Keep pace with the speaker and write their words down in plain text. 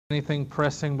Anything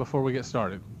pressing before we get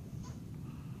started?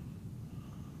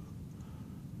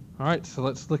 All right, so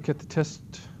let's look at the test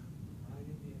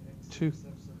two.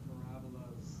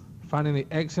 Finding the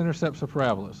x-intercepts of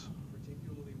parabolas.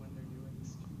 Particularly when they're doing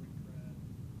stupid crap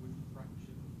with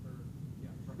fractions.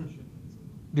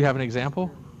 Do you have an example?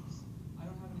 I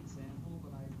don't have an example,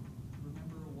 but I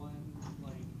remember one,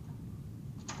 like,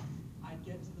 I'd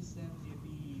get to the step, it'd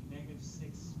be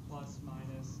 -6 plus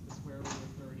minus the square root of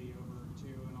 30 over 2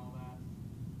 and all that,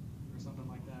 or something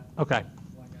like that. Okay. Like I had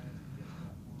to get to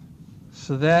that point.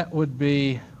 So that would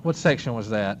be, what section was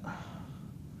that?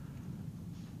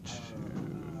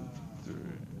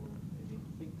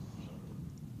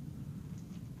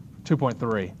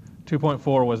 2.3.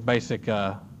 2.4 was basic,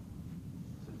 so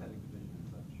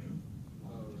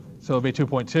it would be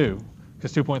 2.2,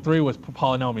 because 2.3 was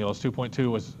polynomials, 2.2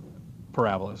 was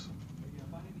parabolas. Yeah,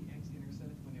 finding the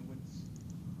x-intercept when it was,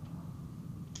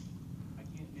 I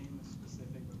can't name the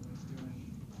specific, but when it's doing,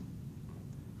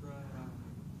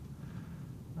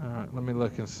 All right, let me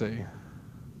look and see.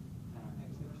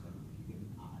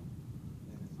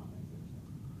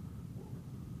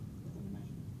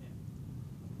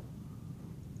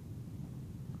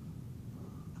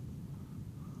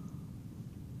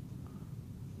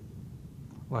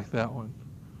 Like that one,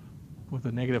 with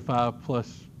a -5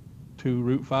 plus 2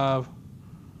 root 5,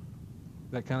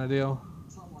 that kind of deal.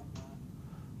 something like that.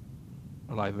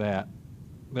 Or like that.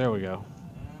 There we go.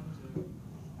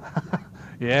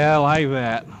 Yeah, like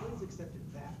that. Kids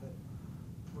accepted that, but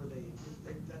were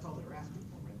that's all they're asking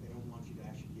for, right? They don't want you to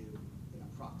actually give an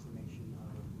approximation of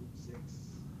root 6?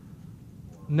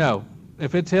 Or No,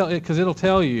 if it because it'll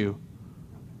tell you,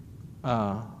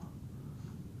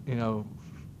 you know,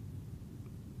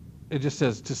 it just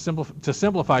says to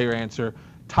simplify your answer,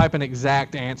 type an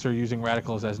exact answer using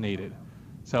radicals as needed.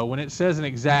 So when it says an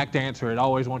exact answer, it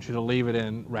always wants you to leave it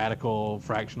in radical,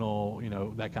 fractional, you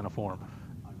know, that kind of form.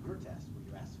 on your test, were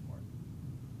you asked for it?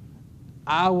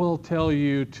 I will tell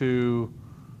you to.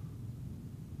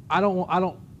 I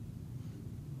don't.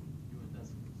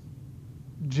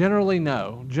 Generally,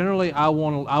 no. Generally, I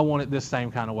want it this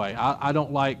same kind of way. I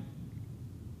don't like.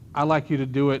 I like you to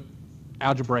do it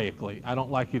algebraically. I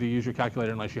don't like you to use your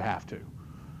calculator unless you have to.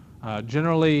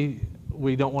 Generally,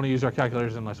 we don't want to use our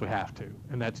calculators unless we have to,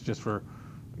 and that's just for,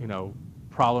 you know,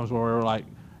 problems where we're like,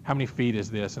 how many feet is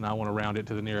this, and I want to round it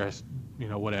to the nearest, you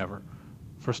know, whatever.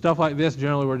 For stuff like this,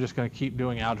 generally we're just going to keep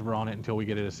doing algebra on it until we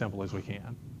get it as simple as we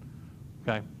can.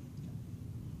 Okay.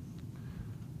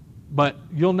 But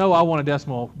you'll know I want a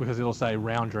decimal because it'll say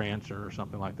round your answer or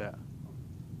something like that.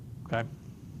 Okay.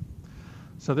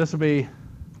 So this will be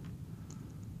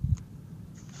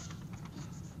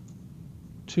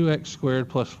 2x squared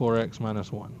plus 4x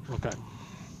minus 1. Okay.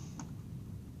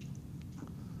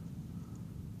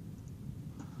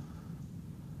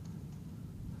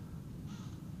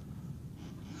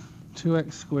 Two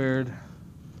x squared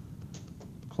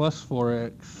plus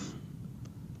 4x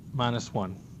minus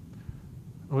 1.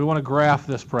 We want to graph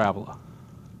this parabola.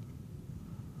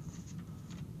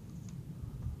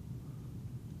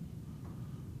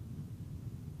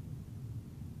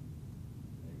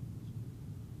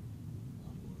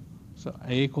 So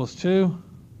a equals 2,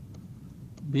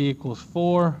 b equals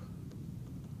 4,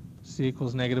 c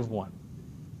equals -1.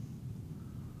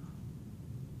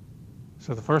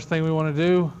 So the first thing we want to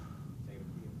do,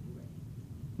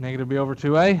 negative b over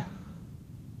 2a.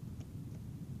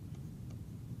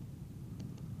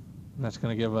 And that's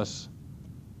going to give us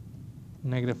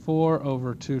 -4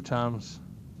 over 2 times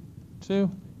 2.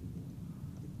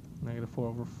 -4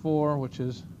 over 4, which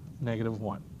is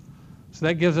 -1. So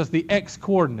that gives us the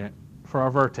x-coordinate for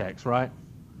our vertex, right?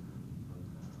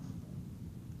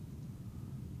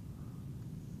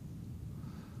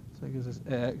 So that gives us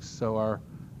x. So our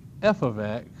f of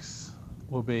x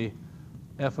will be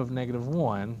f of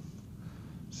 -1.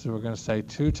 So we're going to say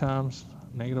 2 times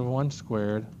 -1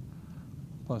 squared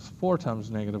plus 4 times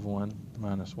 -1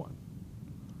 minus 1.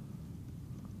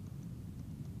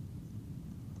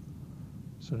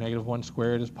 So -1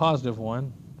 squared is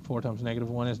 +1. 4 times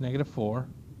 -1 is -4.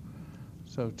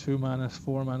 So 2 minus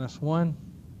 4 minus 1,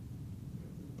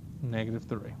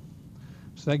 -3.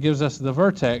 So that gives us the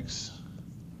vertex,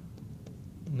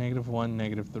 -1,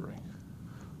 -3.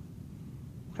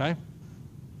 Okay?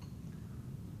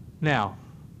 Now,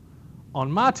 on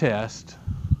my test,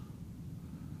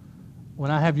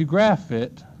 when I have you graph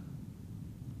it,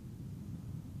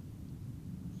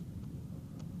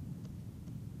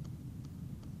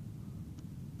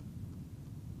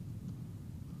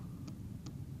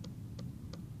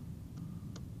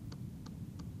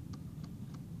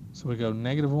 so we go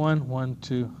 -1, 1,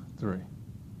 2, 3.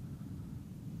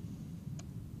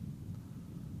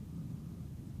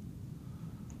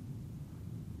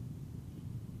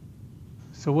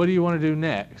 So what do you want to do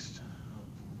next?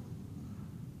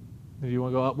 Do you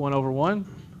want to go up 1 over 1?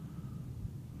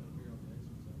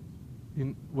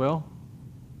 Well,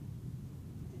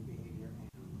 In behavior and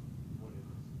what it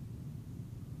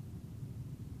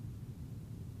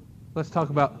is. let's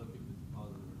talk about.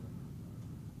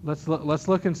 Let's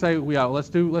look and say let's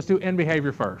do end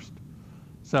behavior first.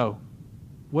 So,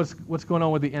 what's going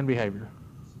on with the end behavior?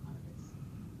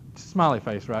 It's a smiley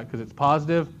face, right? Because it's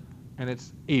positive and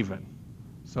it's even.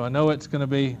 So I know it's going to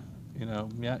be, yeah.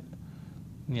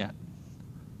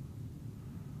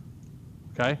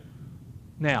 Okay.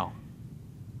 Now,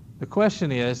 the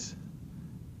question is,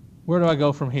 where do I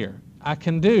go from here? I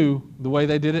can do the way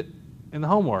they did it in the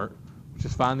homework, which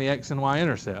is find the x and y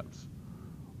intercepts.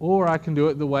 Or I can do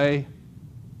it the way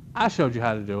I showed you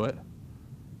how to do it,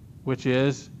 which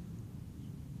is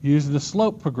use the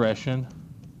slope progression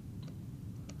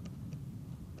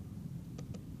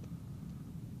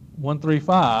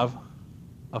 135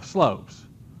 of slopes.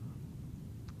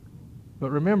 But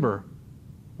remember,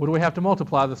 what do we have to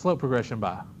multiply the slope progression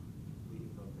by? Leading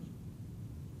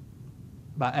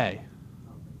coefficient. By A. Okay.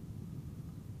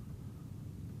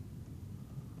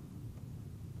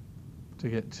 To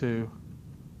get 2,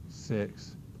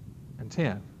 6, and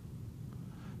 10.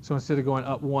 So instead of going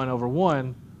up 1 over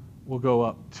 1, we'll go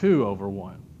up 2 over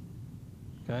 1.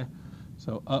 Okay?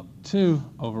 So up 2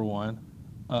 over 1,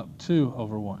 up 2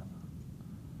 over 1.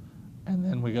 And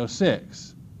then we go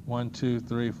 6. 1, 2,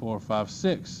 3, 4, 5,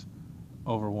 6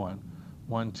 over 1.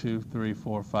 1, 2, 3,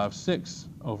 4, 5, 6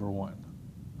 over 1.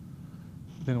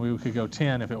 Then we could go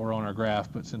 10 if it were on our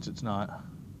graph, but since it's not.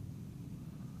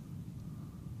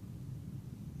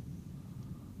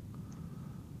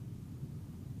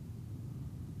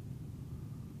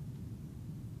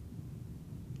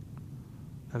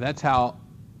 Now that's how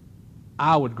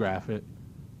I would graph it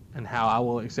and how I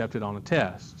will accept it on a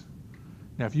test.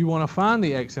 Now if you want to find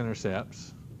the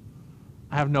x-intercepts,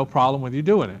 I have no problem with you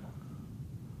doing it.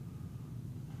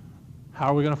 How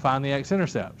are we going to find the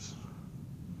x-intercepts?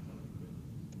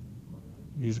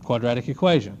 Use a quadratic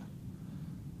equation.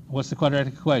 What's the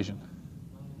quadratic equation?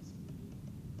 Minus b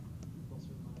plus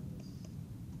or minus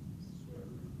square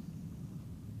root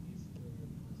b squared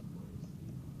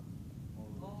plus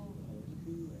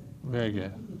 4ac. Very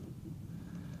good.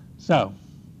 So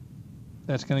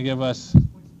that's going to give us,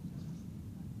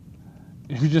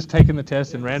 if you're just taking the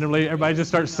test and randomly everybody just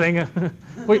starts singing.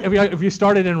 Wait, if you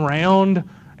started in round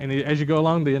and as you go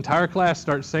along the entire class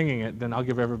starts singing it, then I'll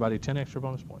give everybody 10 extra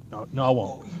bonus points. No, I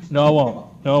won't. No, I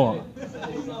won't. No, I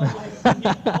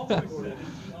won't.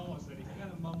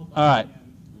 All right.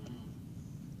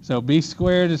 So b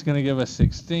squared is going to give us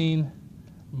 16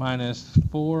 minus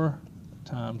 4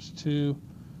 times 2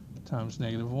 times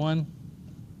negative 1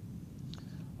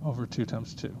 over 2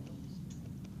 times 2.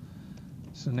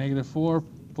 So negative 4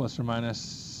 plus or minus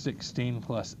 16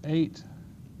 plus 8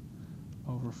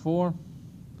 over 4.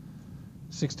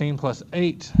 16 plus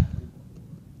 8,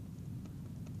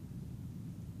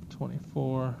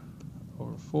 24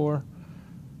 over 4.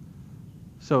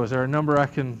 So is there a number a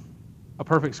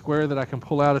perfect square that I can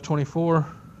pull out of 24?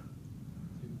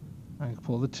 I can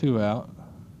pull the 2 out.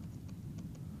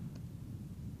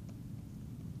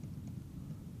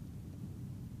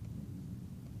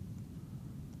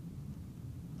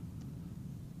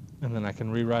 And then I can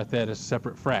rewrite that as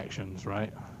separate fractions,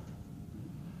 right?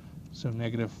 So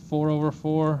negative 4 over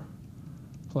 4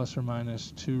 plus or minus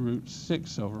 2 root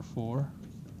 6 over 4.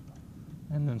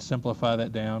 And then simplify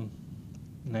that down.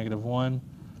 Negative 1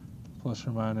 plus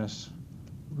or minus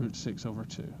root 6 over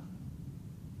 2.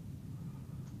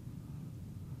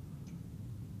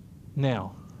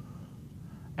 Now,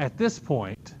 at this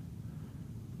point,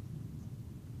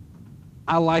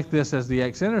 I like this as the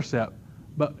x-intercept,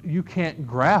 but you can't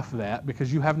graph that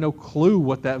because you have no clue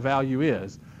what that value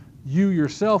is. You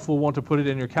yourself will want to put it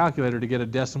in your calculator to get a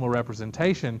decimal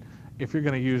representation if you're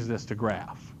going to use this to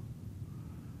graph.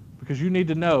 Because you need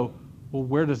to know, well,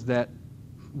 where is that?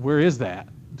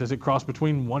 Does it cross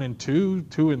between 1 and 2,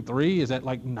 2 and 3? Is that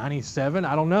like 97?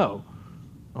 I don't know.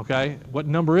 Okay, what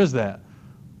number is that?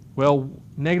 Well,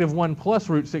 negative 1 plus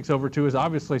root 6 over 2 is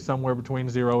obviously somewhere between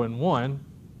 0 and 1.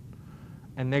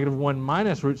 And negative 1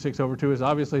 minus root 6 over 2 is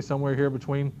obviously somewhere here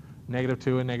between negative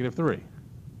 2 and negative 3.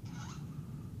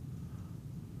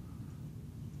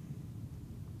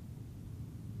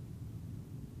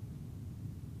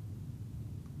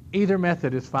 Either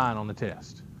method is fine on the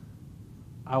test.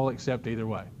 I will accept either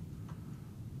way.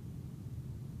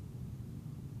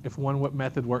 If one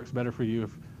method works better for you,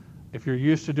 if you're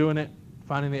used to doing it,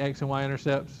 finding the x and y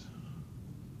intercepts,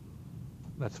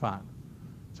 that's fine.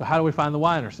 So how do we find the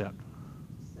y-intercept?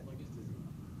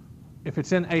 If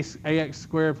it's in ax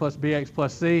squared plus bx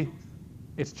plus c,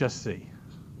 it's just c,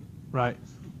 right?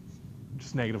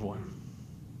 Just -1.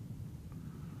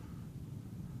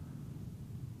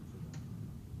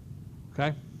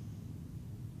 Okay?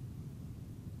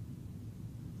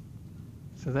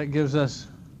 So that gives us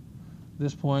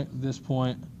this point,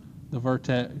 the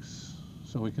vertex,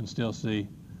 so we can still see.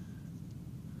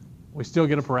 We still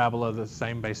get a parabola of the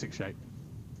same basic shape.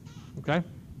 Okay?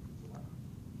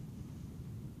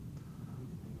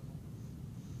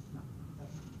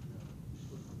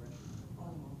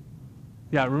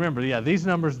 Yeah, remember, yeah, these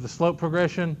numbers, the slope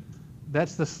progression,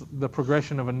 that's the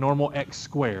progression of a normal x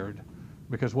squared.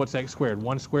 Because what's x squared?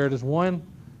 1 squared is 1,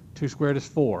 2 squared is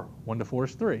 4, 1 to 4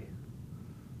 is 3.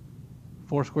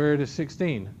 4 squared is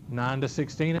 16, 9 to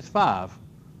 16 is 5.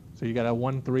 So you got a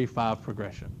 1, 3, 5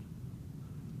 progression.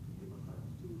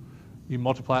 You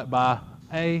multiply it by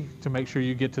a to make sure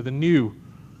you get to the new.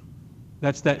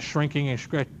 That's that shrinking and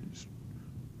stretch.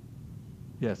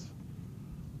 Yes.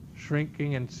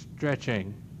 Shrinking and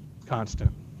stretching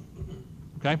constant.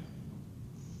 Okay?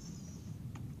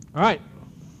 All right.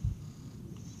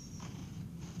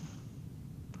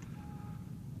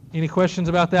 Any questions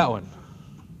about that one?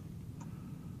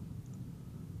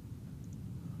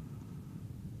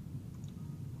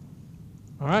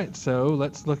 All right, so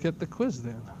let's look at the quiz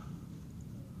then.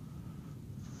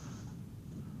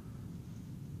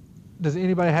 Does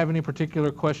anybody have any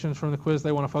particular questions from the quiz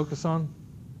they want to focus on?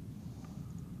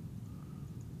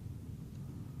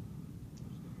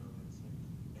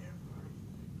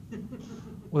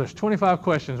 Well, there's 25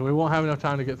 questions. We won't have enough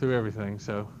time to get through everything,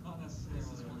 so. Not necessarily.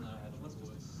 Let's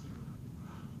just assume.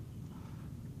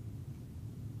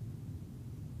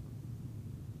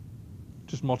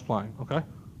 Just multiplying, okay?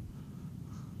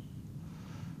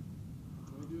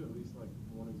 Can we do at least like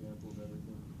one example of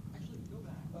everything? Actually, go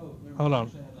back. Oh, never Hold mind. on. I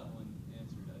actually had that one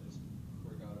answered. I just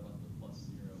forgot about the +0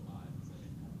 I because I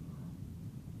didn't have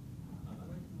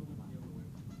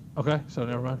it. Okay, so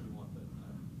never mind. If you want, but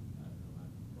I don't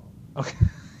have a problem. Okay.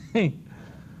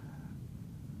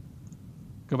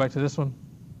 Go back to this one.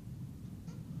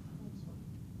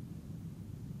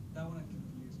 That one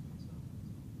confused me, so.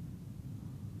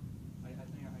 I think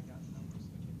I got the numbers.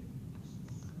 I can't get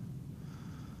confused.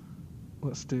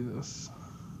 Let's do this.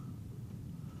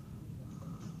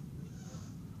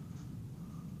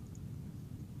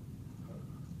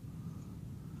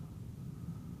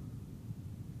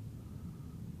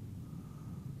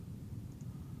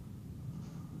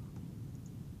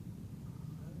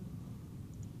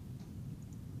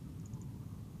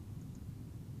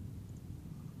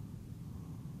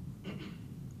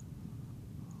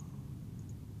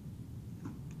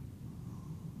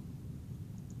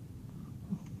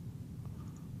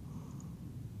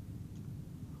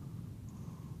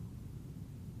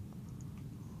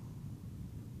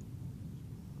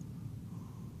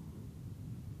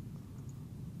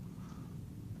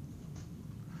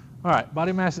 All right,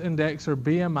 body mass index, or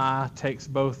BMI, takes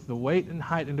both the weight and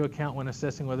height into account when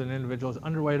assessing whether an individual is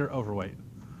underweight or overweight.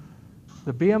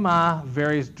 The BMI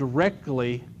varies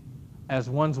directly as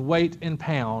one's weight in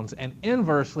pounds and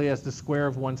inversely as the square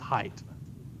of one's height.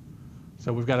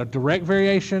 So we've got a direct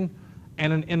variation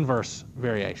and an inverse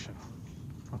variation.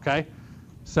 Okay?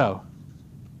 So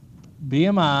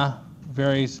BMI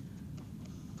varies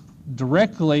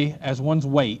directly as one's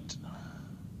weight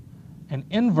and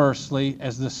inversely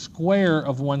as the square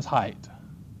of one's height.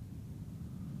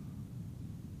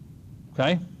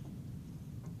 Okay?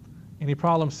 Any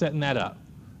problem setting that up?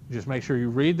 Just make sure you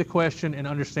read the question and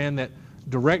understand that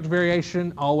direct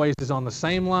variation always is on the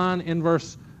same line,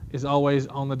 inverse is always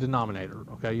on the denominator.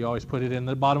 Okay? You always put it in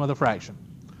the bottom of the fraction.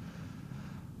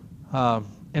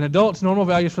 In adults, normal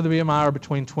values for the BMI are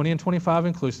between 20 and 25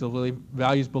 inclusively.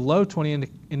 Values below 20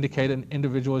 indicate an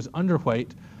individual is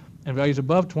underweight, and values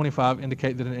above 25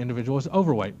 indicate that an individual is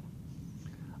overweight.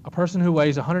 A person who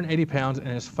weighs 180 pounds and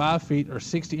is 5 feet or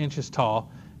 60 inches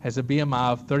tall has a BMI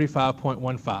of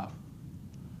 35.15.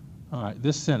 All right,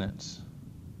 this sentence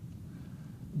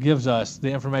gives us the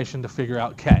information to figure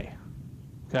out K.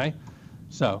 Okay,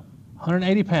 so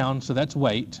 180 pounds, so that's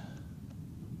weight.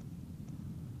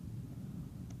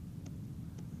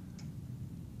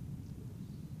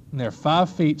 And they're 5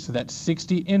 feet, so that's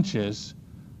 60 inches.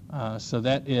 So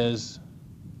that is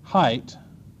height.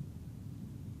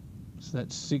 So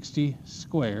that's 60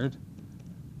 squared.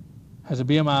 Has a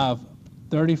BMI of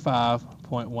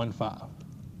 35.15.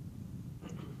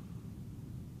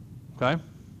 Okay?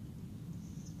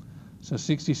 So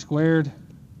 60 squared.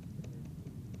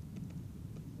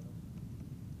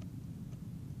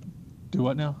 Do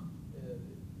what now?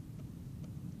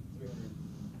 300.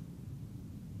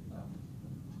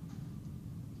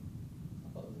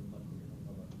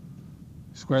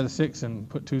 square the 6 and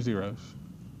put 2 zeros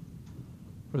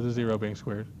for the 0 being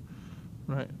squared.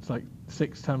 Right? It's like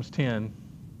 6 times 10,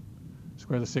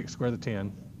 square the 6, square the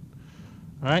 10.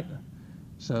 All right?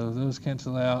 So those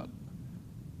cancel out.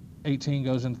 18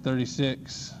 goes into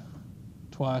 36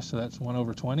 twice, so that's 1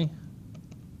 over 20.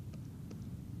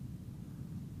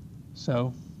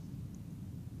 So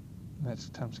that's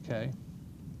times k.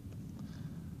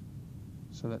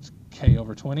 So that's k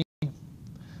over 20.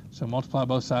 So multiply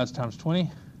both sides times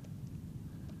 20,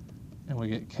 and we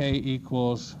get k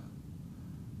equals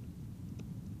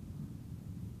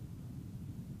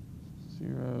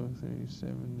 0, 30,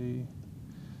 70,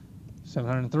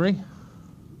 703.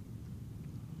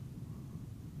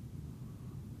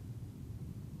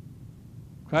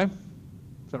 Okay?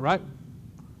 Is that right?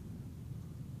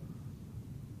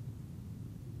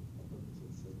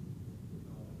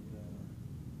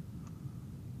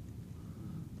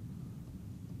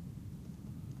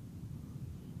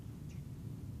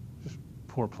 Just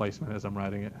poor placement as I'm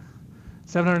writing it.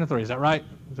 703, is that right?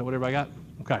 Is that what everybody got?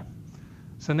 Okay.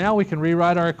 So now we can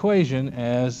rewrite our equation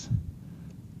as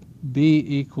B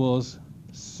equals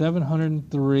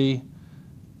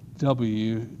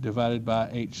 703W divided by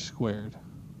H squared.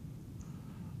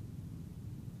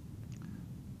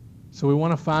 So we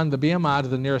want to find the BMI to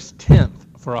the nearest tenth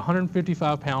for a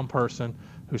 155-pound person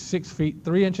who's 6 feet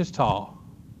 3 inches tall.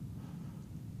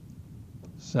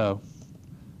 So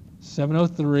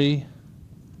 703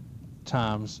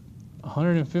 times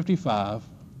 155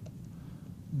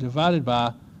 divided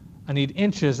by, I need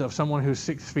inches of someone who's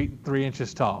 6 feet 3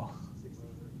 inches tall.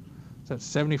 So that's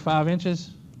 75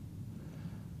 inches.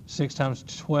 6 times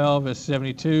 12 is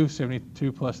 72.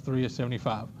 72 plus 3 is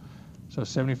 75. So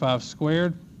 75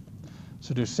 squared.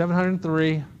 So do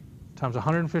 703 times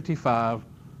 155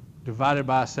 divided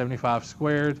by 75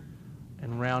 squared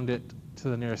and round it to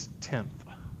the nearest tenth.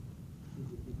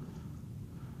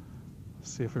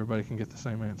 Let's see if everybody can get the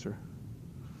same answer.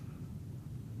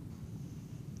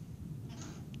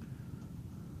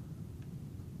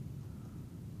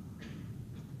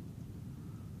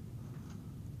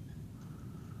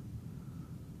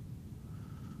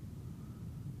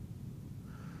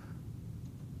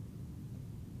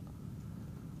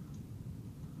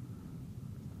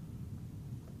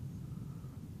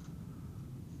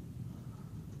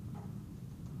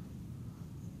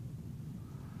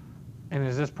 And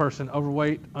is this person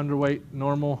overweight, underweight,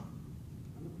 normal?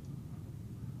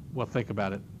 Well, think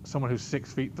about it. Someone who's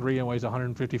 6 feet 3 and weighs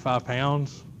 155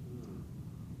 pounds,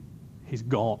 he's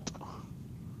gaunt.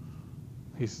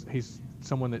 He's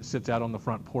someone that sits out on the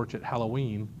front porch at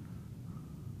Halloween.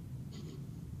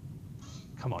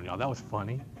 Come on, y'all, that was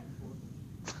funny.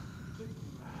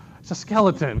 It's a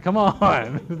skeleton, come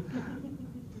on.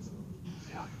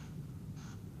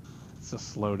 It's a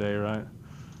slow day, right?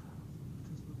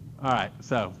 All right,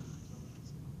 so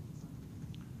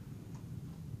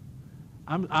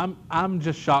I'm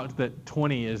just shocked that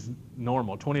 20 is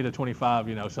normal, 20 to 25,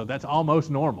 you know, so that's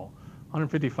almost normal.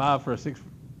 155 for a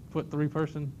 6'3"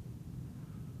 person.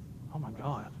 Oh my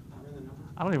God,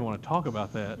 I don't even want to talk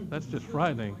about that. That's just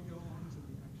frightening.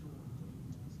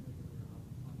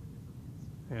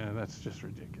 Yeah, that's just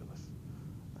ridiculous.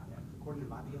 According to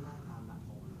my BMI, I'm not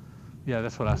tall. Yeah,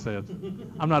 that's what I said.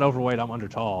 I'm not overweight, I'm under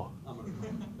tall.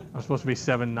 I'm supposed to be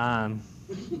 7'9".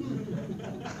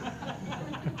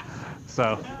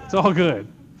 So it's all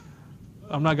good.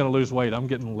 I'm not going to lose weight. I'm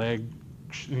getting leg,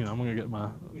 you know, I'm going to get my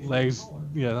legs.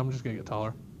 Yeah, I'm just going to get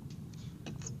taller.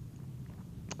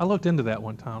 I looked into that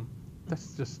one time.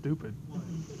 That's just stupid.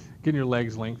 Getting your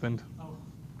legs lengthened.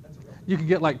 You can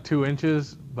get like 2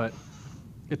 inches, but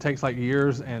it takes like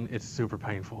years and it's super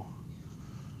painful.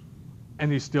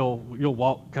 And you'll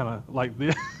walk kind of like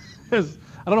this.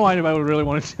 I don't know why anybody would really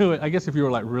want to do it. I guess if you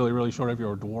were like really, really short, if you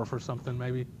were a dwarf or something,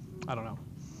 maybe. I don't know.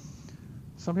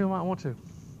 Some people might want to.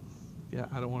 Yeah,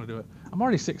 I don't want to do it. I'm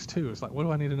already 6'2". It's like, what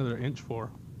do I need another inch for?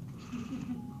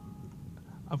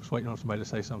 I'm just waiting on somebody to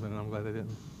say something, and I'm glad they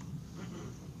didn't.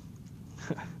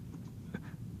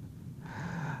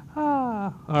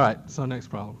 All right, so next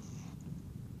problem.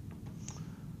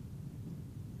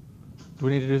 Do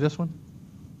we need to do this one?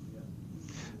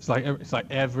 It's like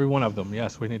every one of them.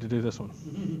 Yes, we need to do this one.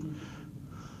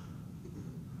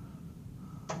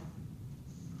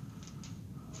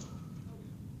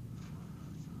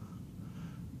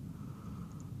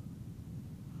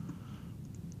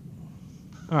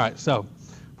 All right, so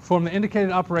perform the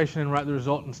indicated operation and write the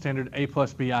result in standard A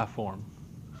plus BI form.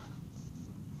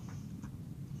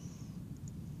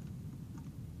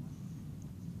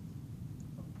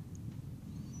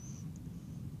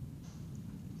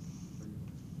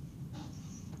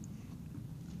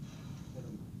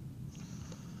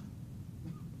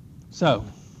 So,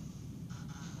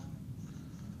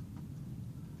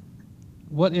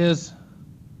 what is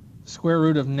square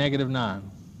root of negative 9?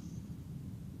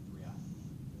 3i.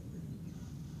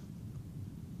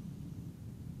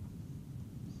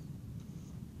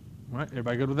 All right,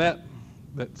 everybody good with that?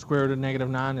 That square root of negative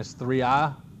 9 is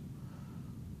 3i.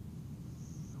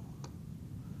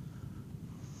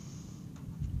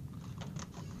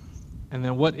 And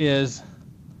then what is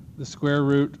the square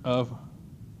root of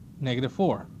negative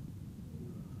 4?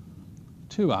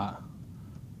 2i.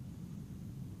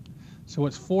 So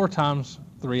what's 4 times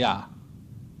 3i?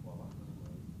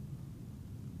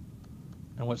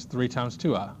 And what's 3 times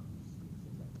 2i?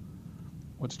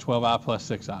 What's 12i plus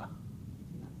 6i?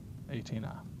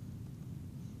 18i.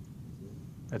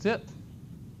 That's it.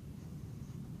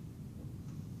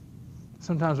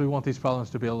 Sometimes we want these problems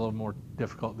to be a little more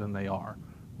difficult than they are.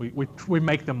 We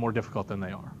make them more difficult than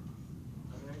they are. Are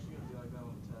they actually gonna be like that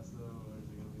on the test though, or is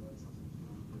it gonna be like something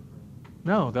completely different?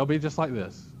 No, they'll be just like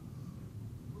this.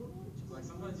 Like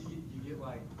sometimes you get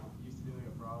like used to doing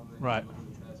a problem, and Right. you look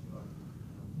at the test, you're like,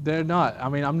 They're not. I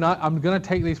mean, I'm going to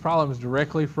take these problems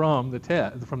directly from the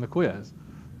test, from the quiz.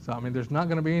 So I mean, there's not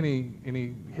going to be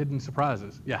any hidden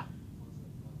surprises. Yeah.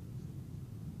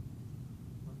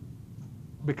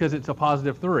 Because it's a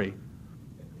positive 3.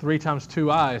 3 times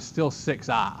 2i is still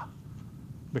 6i.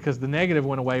 Because the negative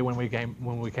went away when we came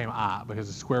I, because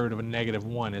the square root of a negative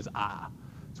 1 is I.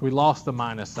 So we lost the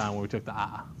minus sign when we took the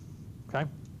I. Okay?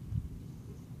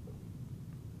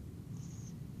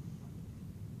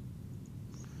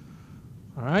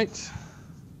 All right.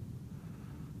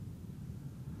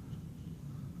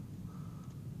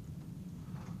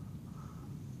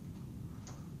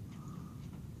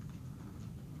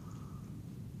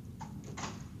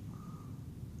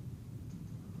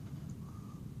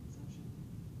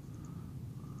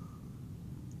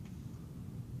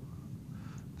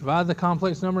 Divide the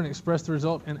complex number and express the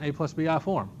result in a plus bi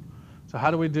form. So how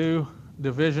do we do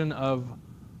division of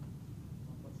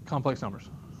complex numbers?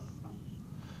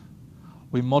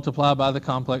 We multiply by the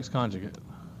complex conjugate.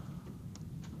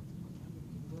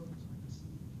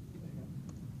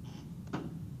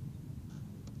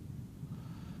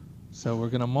 So we're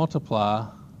going to multiply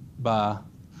by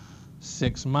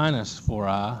 6 minus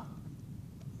 4i,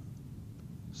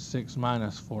 6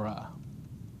 minus 4i.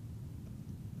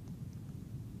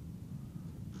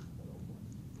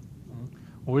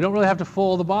 Well, we don't really have to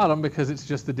fold the bottom because it's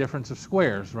just the difference of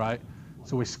squares, right?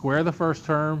 So we square the first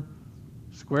term,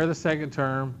 square the second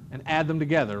term, and add them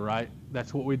together, right?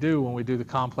 That's what we do when we do the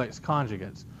complex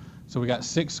conjugates. So we got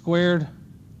 6 squared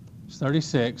is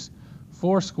 36,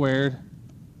 4 squared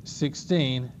is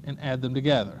 16, and add them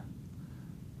together.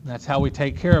 And that's how we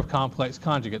take care of complex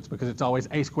conjugates, because it's always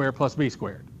a squared plus b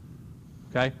squared.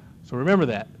 Okay? So remember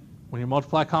that. When you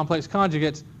multiply complex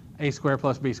conjugates, a squared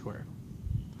plus b squared.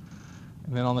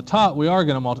 And then on the top, we're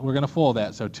going to fold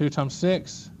that. So 2 times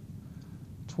 6,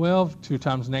 12. 2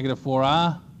 times negative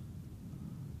 4i,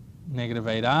 negative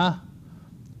 8i.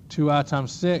 2i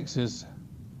times 6 is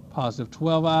positive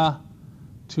 12i.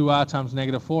 2i times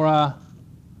negative 4i,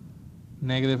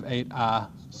 negative 8i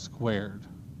squared.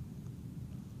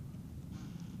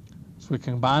 So we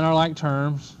combine our like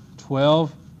terms.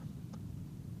 12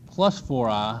 plus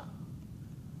 4i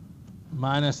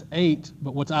minus 8,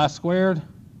 but what's I squared?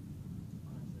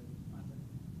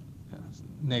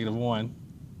 Negative 1.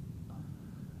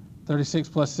 36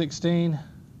 plus 16,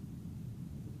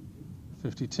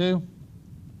 52.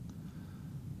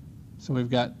 So we've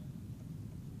got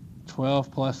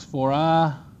 12 plus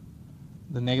 4i.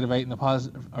 The negative 8 and the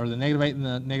positive, or the negative 8 and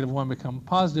the negative 1 become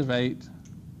positive 8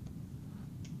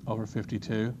 over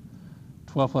 52.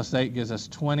 12 plus 8 gives us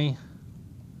 20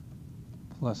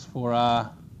 plus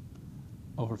 4i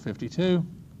over 52.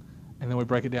 And then we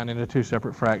break it down into 2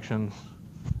 separate fractions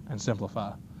and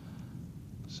simplify.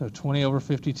 So 20 over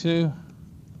 52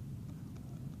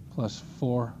 plus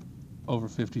 4 over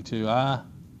 52i.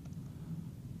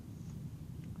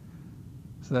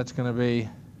 So that's going to be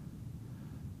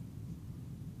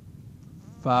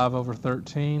 5 over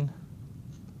 13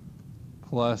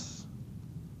 plus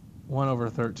 1 over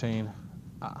 13i.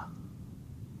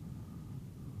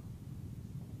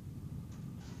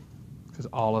 Because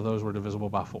all of those were divisible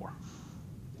by 4.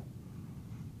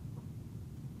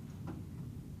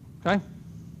 Okay?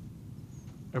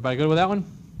 Everybody good with that one?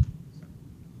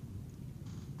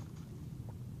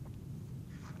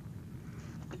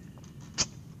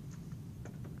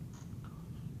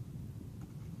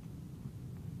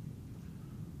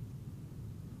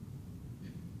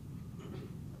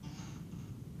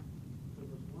 So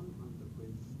there's one on the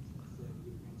quiz that said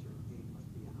you answered A plus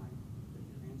B I, but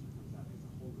your answer comes out as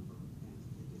a whole number,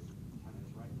 and it is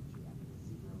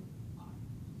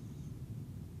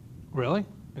Really?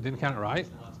 It didn't count it right? That's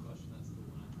the last question, that's the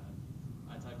one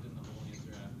I had. I typed in the whole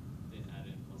answer after, then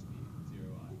added in plus b,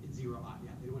 0i. It's 0i,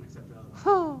 yeah, they wouldn't accept it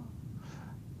otherwise.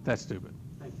 That's stupid.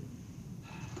 Thank you.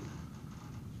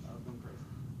 I was going crazy.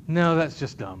 No, that's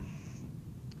just dumb.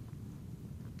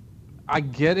 I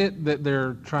get it that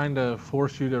they're trying to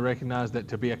force you to recognize that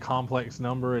to be a complex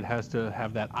number, it has to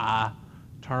have that I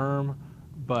term,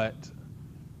 but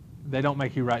they don't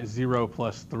make you write 0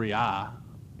 plus 3i.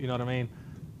 You know what I mean?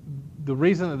 The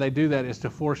reason that they do that is to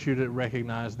force you to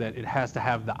recognize that it has to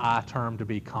have the I term to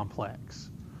be complex.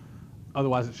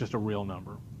 Otherwise, it's just a real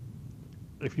number.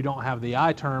 If you don't have the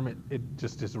I term, it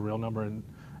just is a real number,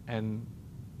 and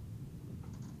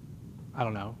I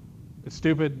don't know. It's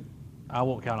stupid. I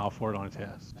won't count off for it on a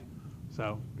test.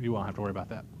 So you won't have to worry about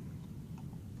that.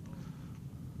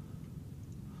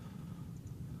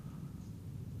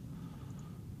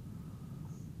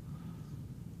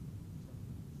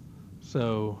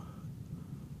 So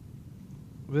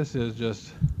this is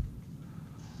just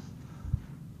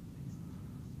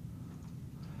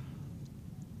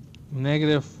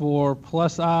 -4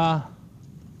 plus I,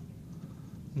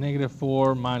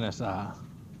 -4 minus I.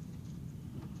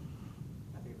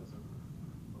 I think that's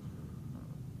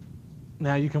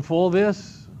Now you can fool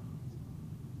this,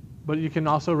 but you can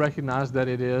also recognize that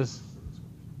it is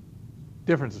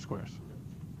difference of squares,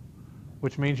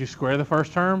 which means you square the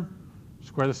first term,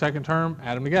 square the second term,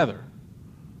 add them together.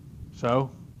 So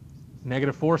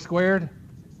 -4 squared,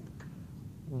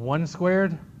 1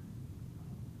 squared,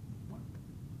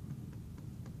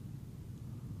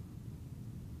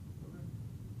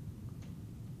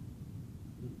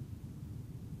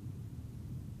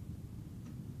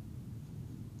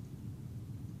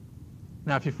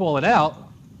 now if you fool it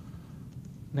out,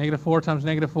 -4 times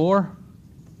 -4,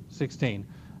 16.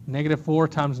 -4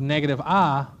 times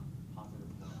 -I,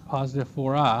 positive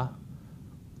 4i.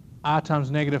 I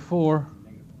times -4,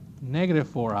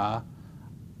 -4i.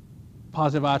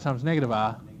 Positive I times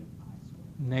 -I,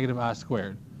 -I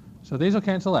squared. So these will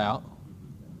cancel out.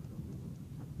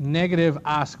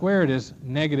 -I squared is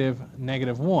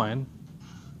 -1.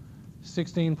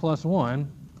 16 plus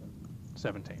 1,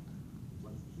 17.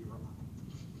 plus 0i.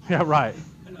 Yeah, right.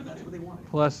 I know, that's what they wanted.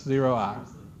 Plus 0i.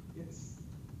 Yes.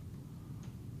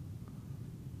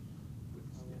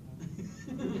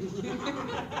 Thank you.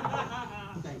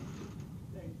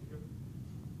 Thank you.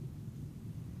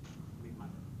 Leave my-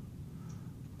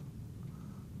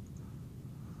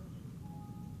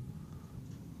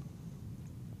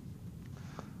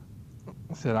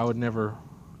 I said I would never.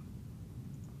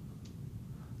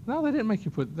 No, they didn't make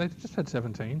you put. They just had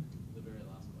 17. The very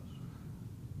last question.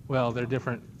 Well, they're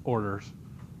different orders.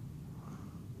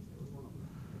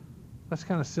 That's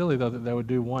kind of silly though that they would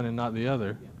do one and not the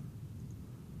other. Yeah.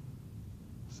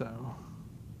 So,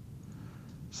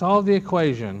 solve the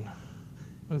equation.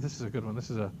 Oh, this is a good one. This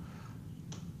is a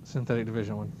synthetic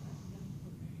division one.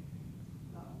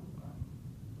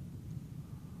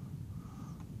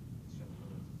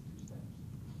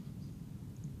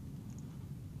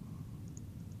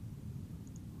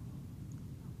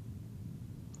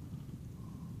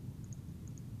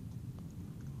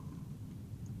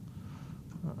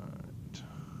 All right.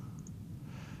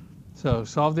 So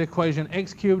solve the equation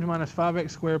x cubed minus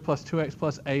 5x squared plus 2x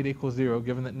plus 8 equals 0,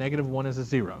 given that -1 is a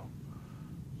 0.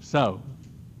 So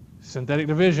synthetic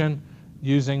division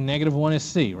using -1 is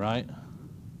c, right?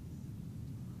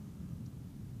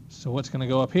 So what's going to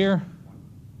go up here?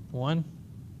 1,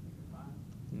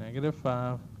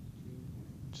 -5,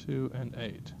 2, and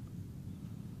 8.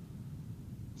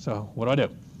 So what do I do?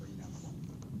 Bring down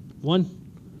 1.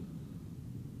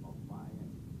 multiply and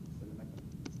send it back up.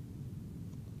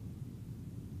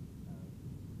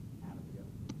 Add it together.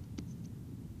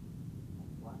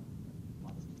 Multiply,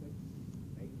 positive 6,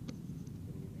 8,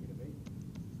 giving you -8.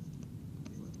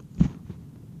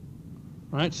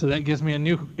 All right, so that gives me a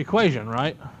new equation,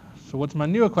 right? So what's my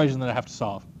new equation that I have to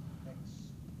solve?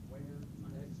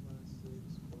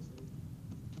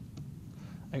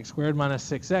 X squared minus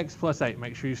 6x plus 8.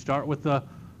 Make sure you start with the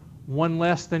one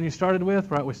less than you started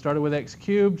with, right? We started with x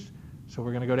cubed, so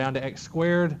we're going to go down to x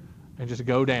squared and just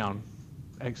go down.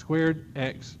 X squared,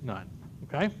 x, none.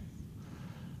 Okay?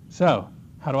 So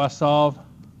how do I solve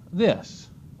this?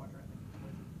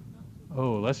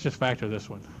 Oh, let's just factor this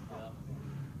one.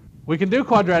 We can do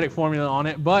quadratic formula on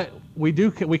it, but we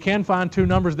can find two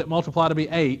numbers that multiply to be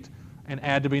 8 and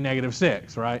add to be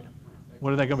 -6, right?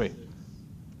 What are they going to be?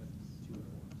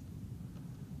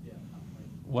 Yeah.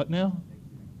 What now?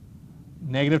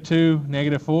 -2,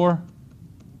 -4.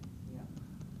 Yeah.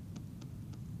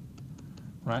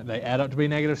 Right? They add up to be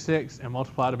 -6 and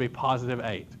multiply to be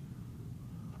 +8.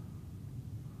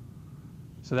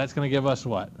 So that's going to give us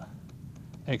what?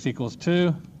 X equals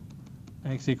 2,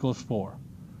 x equals 4.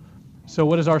 So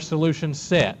what is our solution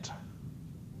set?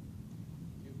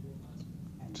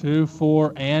 2,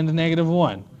 4, and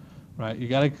 -1. Right? You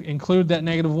got to include that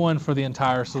 -1 for the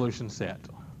entire solution set.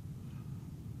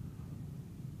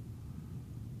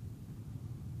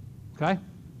 Okay?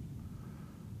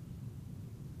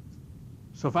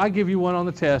 So if I give you one on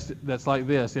the test that's like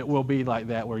this, it will be like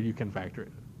that where you can factor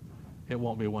it. It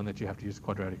won't be one that you have to use the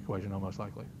quadratic equation on most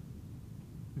likely.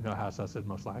 You know how I said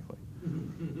most likely.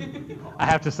 I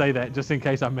have to say that just in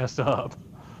case I messed up.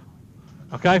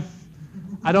 Okay?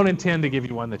 I don't intend to give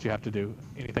you one that you have to do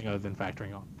anything other than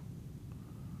factoring on.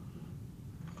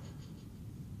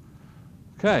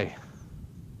 Okay.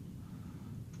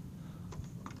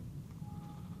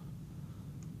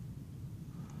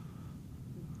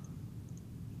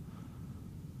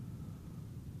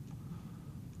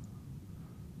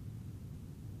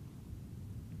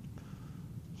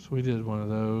 So we did one of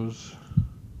those.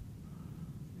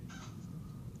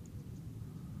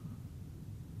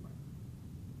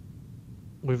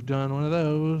 We've done one of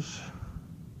those.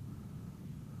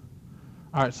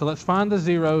 All right, so let's find the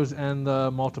zeros and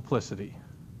the multiplicity.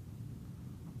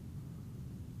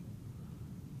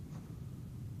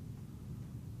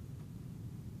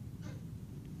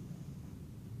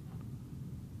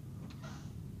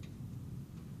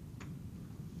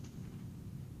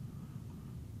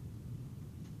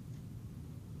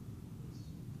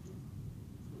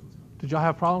 Did y'all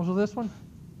have problems with this one?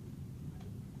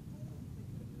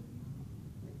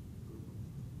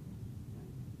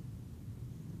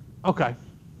 Okay,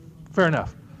 fair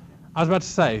enough. I was about to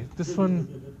say, this one,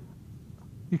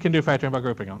 you can do factoring by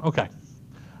grouping on. Okay,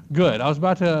 good. I was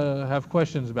about to have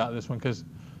questions about this one because,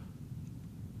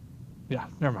 yeah,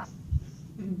 never mind.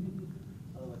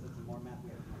 Otherwise, it's more math we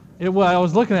have to memorize. Well, I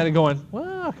was looking at it going,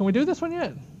 well, can we do this one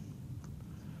yet? The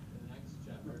next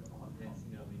chapter,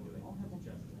 advancing out me doing two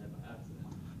chapters ahead by accident.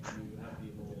 You have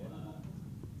the whole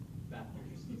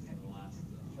factors in the last.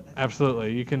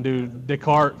 Absolutely. You can do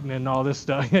Descartes and all this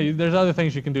stuff. There's other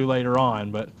things you can do later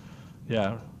on, but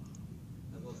yeah.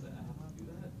 As well as I have to do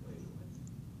that. Wait,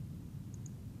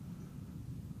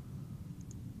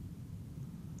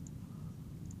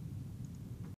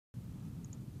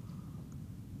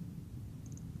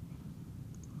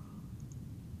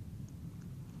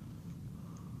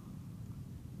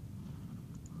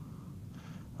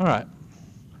 what? All right.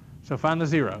 So find the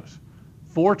zeros.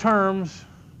 4 terms.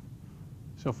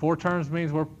 So 4 terms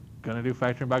means we're going to do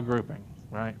factoring by grouping,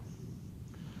 right?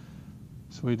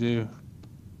 So we do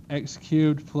x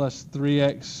cubed plus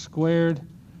 3x squared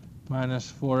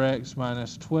minus 4x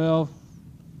minus 12.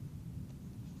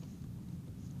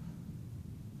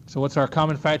 So what's our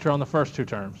common factor on the first 2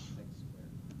 terms?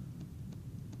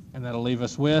 And that'll leave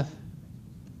us with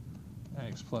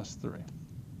x plus 3.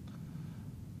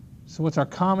 So what's our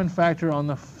common factor on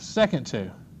the second 2?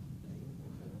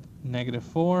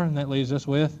 -4, and that leaves us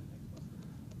with,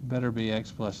 better be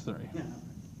x plus 3,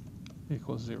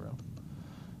 equals 0.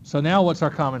 So now what's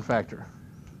our common factor?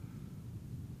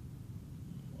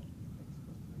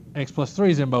 X plus 3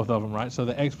 is in both of them, right? So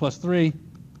the x plus 3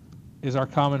 is our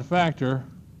common factor,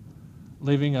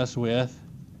 leaving us with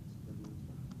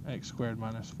x squared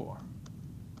minus 4.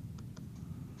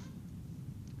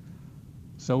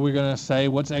 So we're going to say,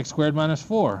 what's x squared minus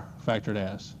 4 factored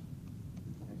as?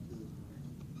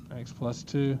 X plus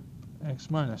 2, x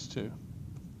minus 2.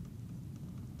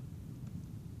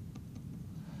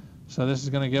 So this is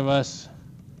going to give us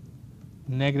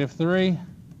 -3,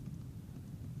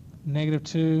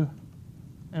 -2,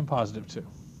 and +2.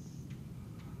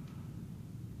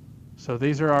 So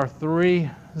these are our 3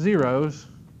 zeros,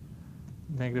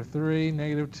 -3,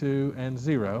 -2, and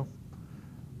 0.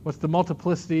 What's the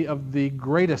multiplicity of the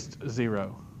greatest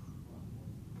 0?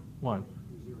 1.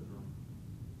 You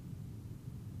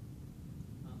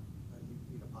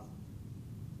need a positive.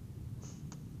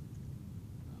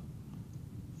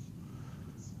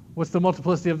 What's the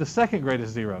multiplicity of the second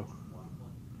greatest 0?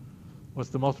 What's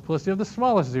the multiplicity of the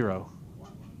smallest 0?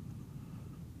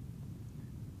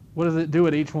 What does it do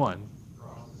at each one?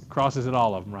 It crosses at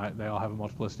all of them, right? They all have a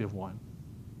multiplicity of 1.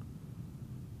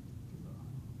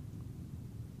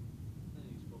 Then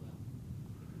you scroll down.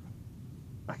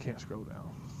 I can't scroll down.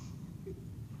 Print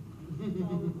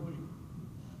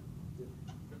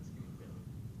screen failure.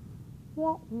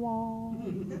 Wah, wah.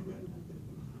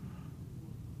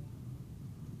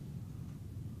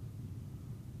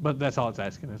 But that's all it's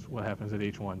asking is what happens at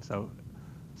each one. So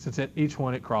since at each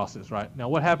one it crosses, right? Now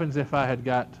what happens if I had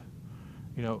got,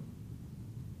 you know,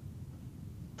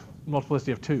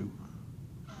 multiplicity of 2?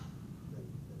 That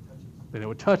touches. then it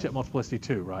would touch at multiplicity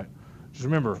 2, right? Just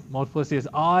remember, multiplicity is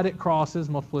odd, it crosses.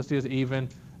 Multiplicity is even,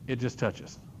 it just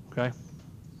touches, okay?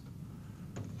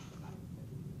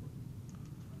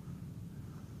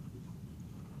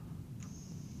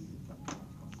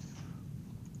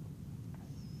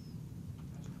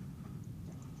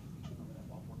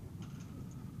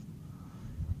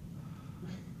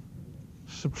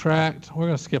 Subtract, we're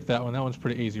going to skip that one. That one's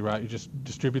pretty easy, right? You just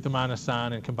distribute the minus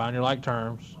sign and combine your like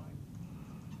terms.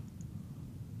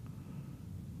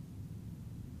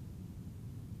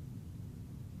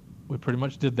 We pretty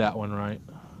much did that one, right?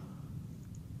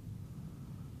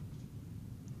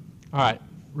 All right,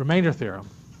 remainder theorem.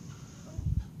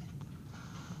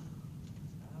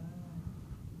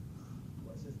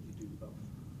 What says you do both?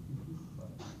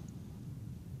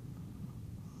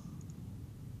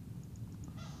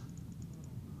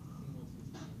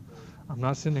 I'm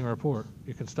not sending a report.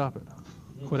 You can stop it.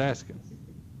 Quit asking.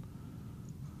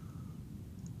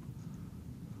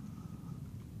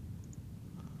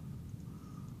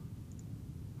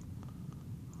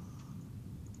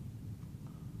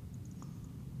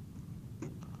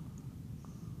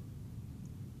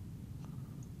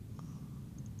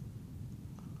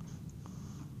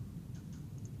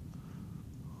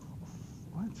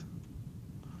 What?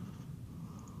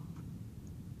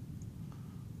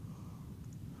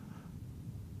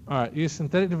 All right, use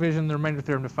synthetic division and the remainder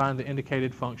theorem to find the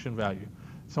indicated function value.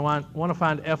 So I want to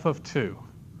find f of 2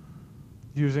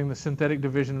 using the synthetic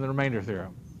division and the remainder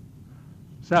theorem.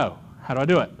 So, how do I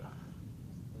do it?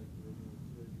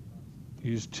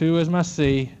 Use 2 as my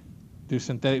c, do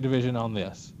synthetic division on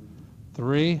this.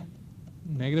 3,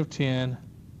 negative 10,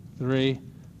 3,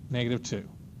 negative 2.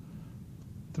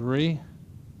 3,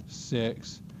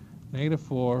 6, negative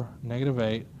 4, negative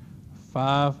 8,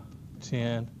 5,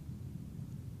 10,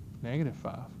 negative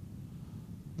 5,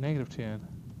 negative 10,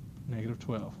 negative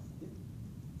 12.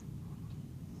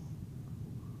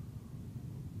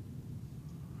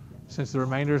 Since the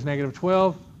remainder is negative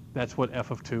 12, that's what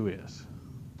f of 2 is.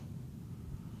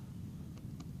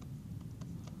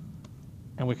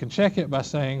 And we can check it by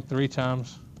saying 3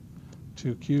 times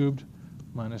 2 cubed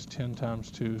minus 10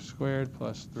 times 2 squared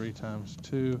plus 3 times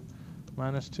 2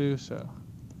 minus 2. So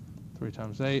 3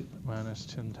 times 8 minus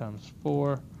 10 times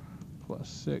 4 plus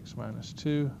 6 minus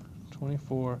 2,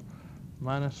 24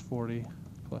 minus 40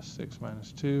 plus 6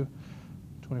 minus 2,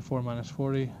 24 minus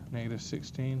 40, negative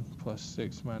 16 plus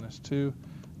 6 minus 2,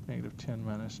 negative 10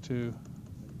 minus 2,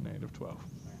 negative 12.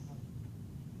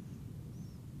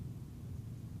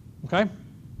 Okay?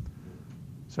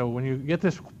 So when you get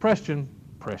this question,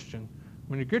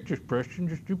 when you get this question,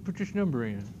 just put this number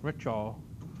in, that's all.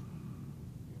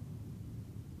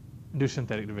 And do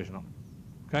synthetic division on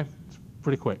it. Okay? It's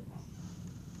pretty quick.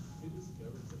 Who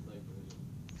discovered synthetic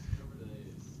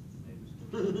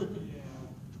division? Yeah.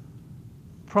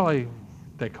 Probably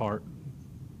Descartes.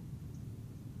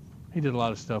 He did a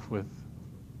lot of stuff with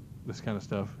this kind of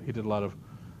stuff. He did a lot of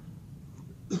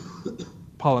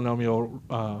polynomial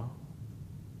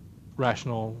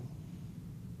rational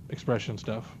expression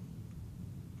stuff.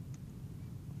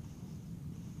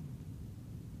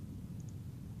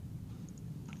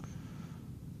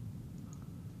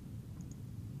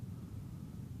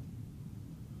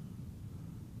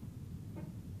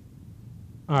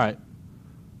 All right.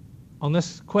 On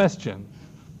this question,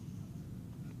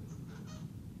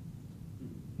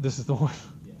 this is the one.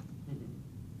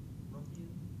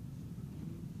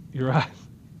 You're right.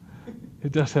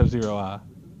 It does have 0i.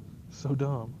 So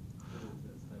dumb.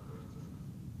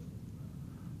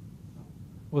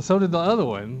 Well, so did the other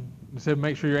one. It said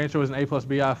make sure your answer was an a plus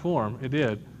bi form. It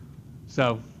did.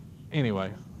 So,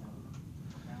 anyway.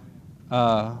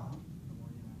 11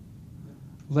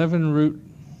 root.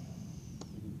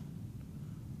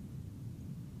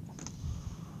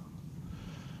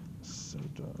 So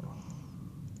dumb.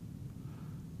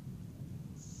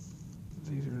 It's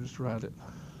easier to just write it.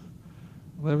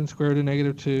 11 square root of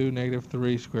negative 2, negative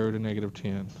 3 square root of negative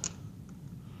 10.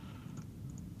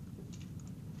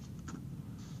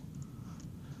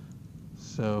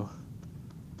 So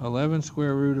 11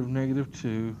 square root of negative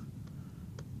 2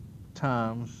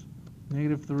 times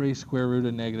negative 3 square root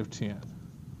of negative 10.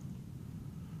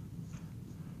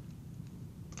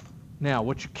 Now,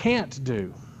 what you can't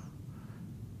do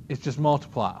is just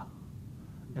multiply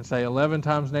and say 11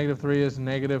 times negative 3 is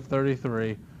negative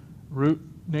 33. Root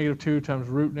negative 2 times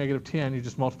root negative 10, you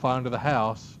just multiply into the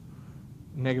house.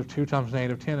 Negative 2 times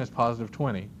negative 10 is positive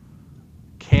 20.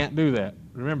 Can't do that.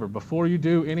 Remember, before you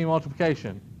do any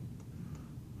multiplication,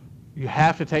 you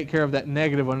have to take care of that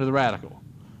negative under the radical.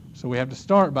 So we have to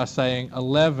start by saying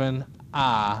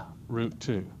 11i root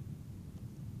 2.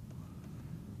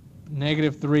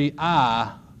 negative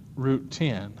 3i root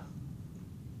 10.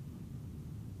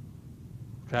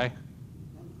 Okay?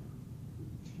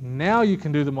 Now you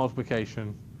can do the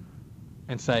multiplication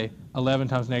and say 11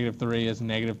 times negative 3 is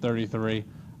negative 33.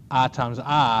 I times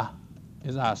I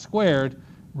is I squared.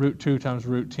 Root 2 times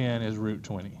root 10 is root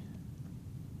 20.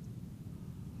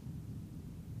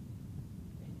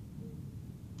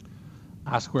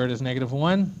 I squared is negative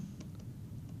 1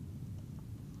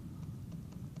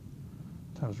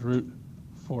 times root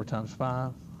 4 times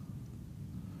 5.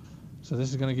 So this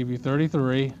is going to give you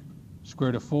 33.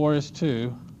 Square root of 4 is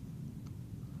 2.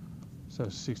 So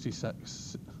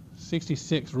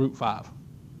 66 root 5.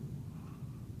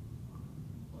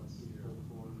 Plus 0,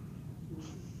 4.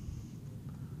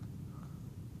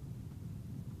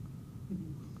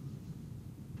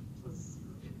 Plus 0.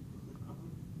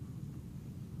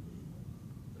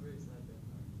 It's a very sad bit.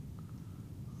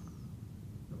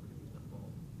 Nobody gets that ball.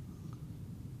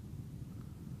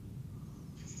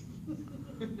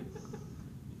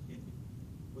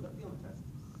 Would that be on the test?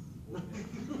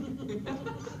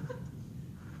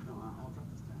 No, I'll drop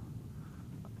this down.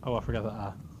 Oh, I forgot the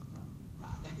I.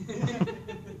 No, no, no.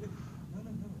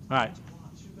 All right.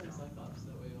 Shoot that Cyclops,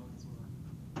 that way you don't have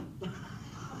to swim.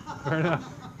 Fair enough.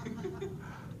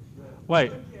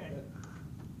 Wait, Okay.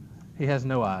 he has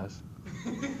no eyes.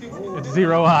 It's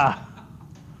 0 I.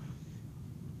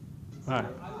 All right.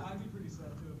 I'd be pretty sad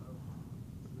too if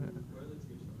Where are the tears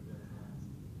from your guys' eyes?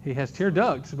 He has tear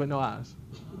ducts, but no eyes.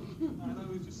 I thought it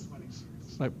was just sweating tears.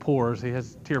 It's like pores. He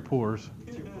has tear pores.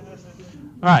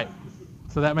 All right.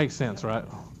 So that makes sense, right?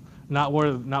 Not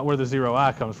where the 0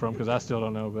 I comes from, because I still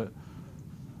don't know, but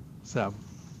so.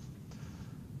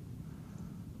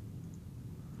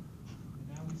 And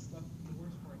now he's stuck. The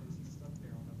worst part is he's stuck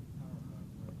there on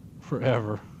a PowerPoint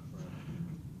Forever.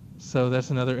 So that's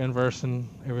another inverse and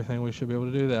everything. We should be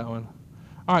able to do that one.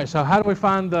 All right, so how do we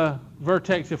find the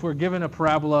vertex if we're given a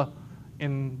parabola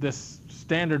in this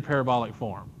standard parabolic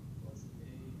form? Plus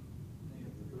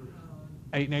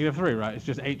 8, negative 3, right? It's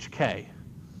just HK.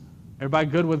 Everybody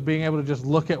good with being able to just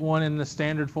look at one in the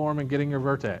standard form and getting your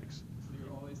vertex? So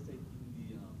you're always taking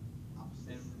the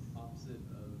opposite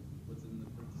of what's in the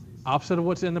parentheses? Opposite of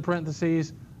what's in the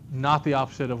parentheses, not the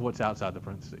opposite of what's outside the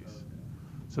parentheses.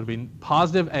 So it'd be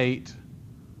positive 8,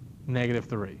 negative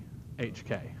 3, HK.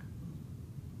 Can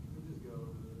we just go over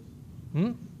this?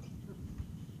 Hmm?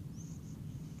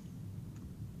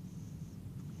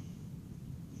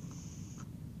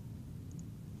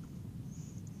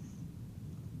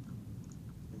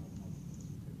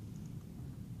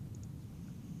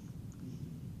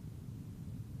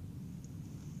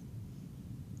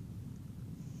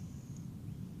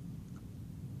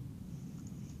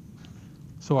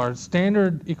 So our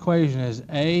standard equation is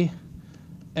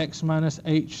ax minus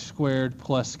h squared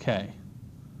plus k.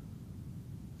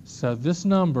 So this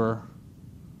number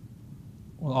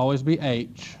will always be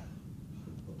h,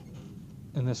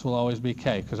 and this will always be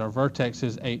k, because our vertex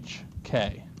is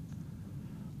hk.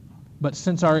 But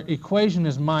since our equation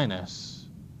is minus,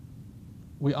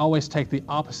 we always take the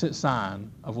opposite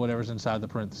sign of whatever's inside the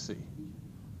parenthesis.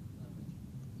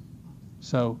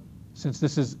 So since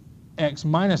this is x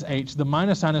minus h, the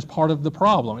minus sign is part of the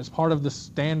problem. It's part of the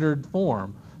standard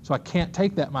form. So I can't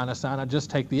take that minus sign, I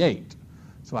just take the 8.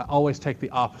 So I always take the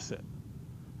opposite.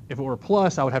 If it were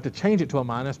plus, I would have to change it to a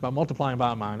minus by multiplying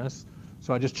by a minus.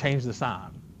 So I just change the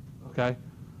sign. Okay?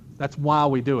 That's why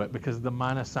we do it, because of the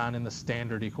minus sign in the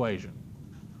standard equation.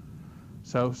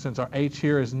 So since our h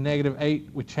here is negative 8,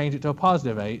 we change it to a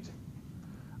positive 8.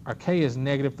 Our k is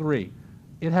negative 3.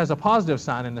 It has a positive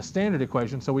sign in the standard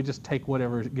equation, so we just take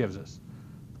whatever it gives us.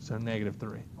 So negative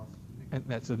 3. And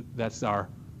that's our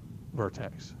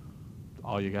vertex.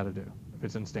 All you got to do if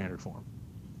it's in standard form.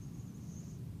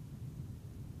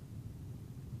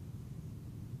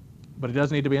 But it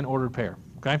does need to be an ordered pair,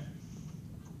 okay?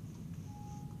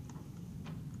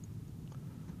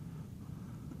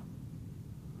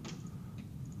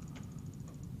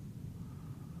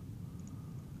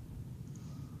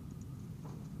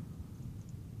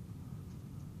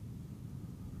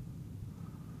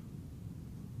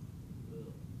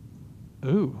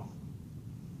 Ooh,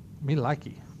 me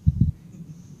likey.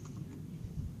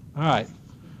 All right.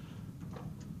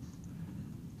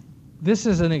 This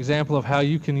is an example of how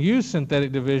you can use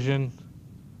synthetic division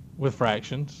with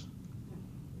fractions.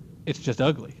 It's just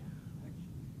ugly.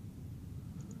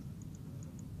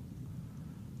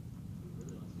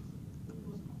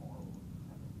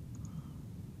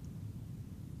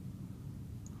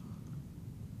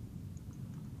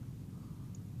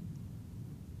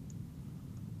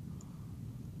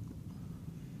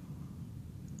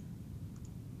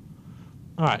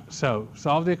 All right, so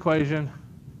solve the equation.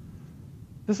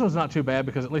 This one's not too bad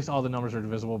because at least all the numbers are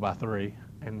divisible by 3,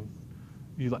 and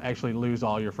you actually lose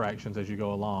all your fractions as you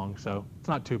go along, so it's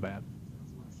not too bad.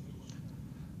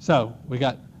 So we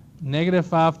got negative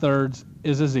 5/3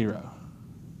 is a 0.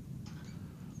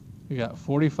 We got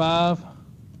 45,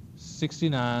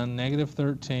 69, negative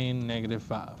 13, negative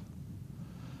 5.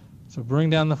 So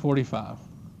bring down the 45.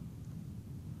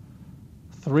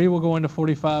 3 will go into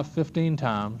 45 15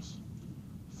 times.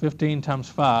 15 times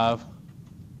 5,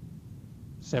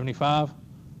 75,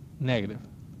 negative.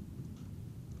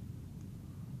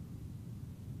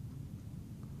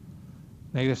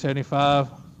 Negative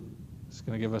 75 is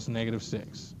going to give us negative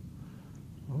 6.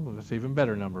 Oh, that's an even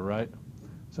better number, right?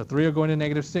 So 3 will go into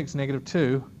negative 6, negative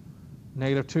 2.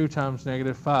 Negative 2 times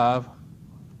negative 5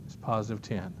 is positive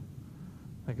 10.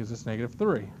 That gives us negative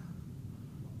 3.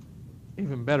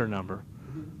 Even better number.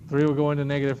 3 will go into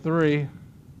negative 3.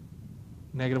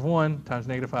 Negative 1 times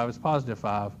negative 5 is positive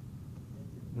 5.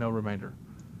 No remainder.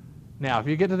 Now, if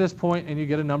you get to this point and you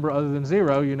get a number other than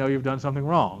 0, you know you've done something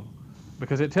wrong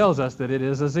because it tells us that it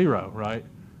is a 0, right?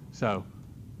 So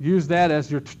use that as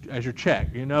your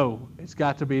check. You know it's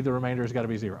got to be, the remainder has got to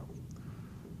be 0.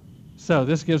 So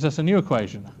this gives us a new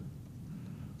equation.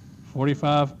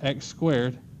 45x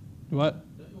squared, what?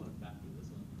 Don't you want to factor this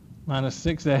one? Minus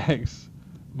 6x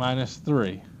minus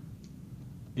 3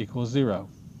 equals 0.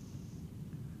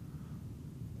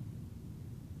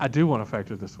 I do want to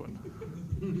factor this one.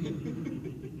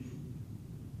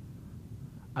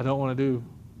 I don't want to do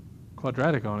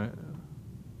quadratic on it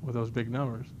with those big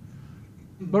numbers.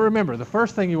 But remember, the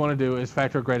first thing you want to do is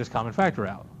factor a greatest common factor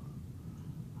out.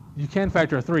 You can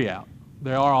factor a 3 out.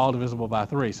 They are all divisible by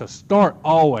 3. So start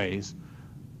always,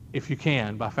 if you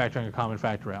can, by factoring a common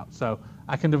factor out. So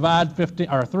I can divide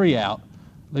 3 out.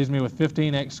 Leaves me with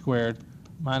 15x squared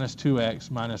minus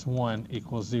 2x minus 1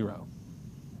 equals 0.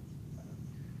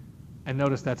 And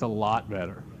notice that's a lot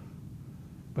better,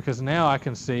 because now I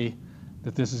can see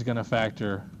that this is going to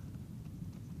factor.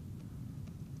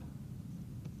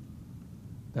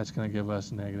 That's going to give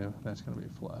us negative. That's going to be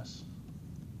plus.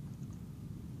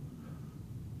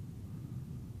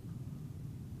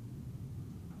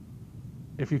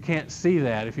 If you can't see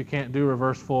that, if you can't do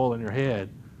reverse full in your head,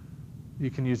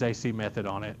 you can use AC method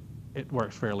on it. It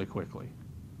works fairly quickly.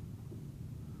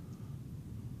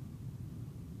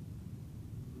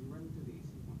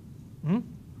 Hmm?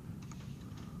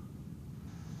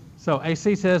 So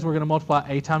AC says we're going to multiply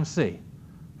A times C.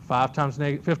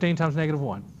 15 times negative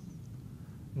 1.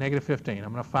 Negative 15.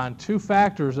 I'm going to find 2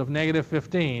 factors of negative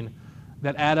 15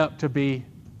 that add up to be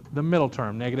the middle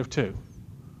term, negative 2.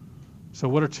 So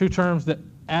what are 2 terms that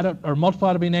add up or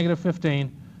multiply to be negative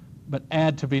 15 but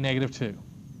add to be negative 2?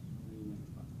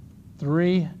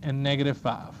 3 and negative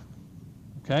 5.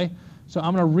 Okay? So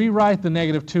I'm going to rewrite the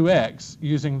negative 2x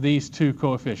using these 2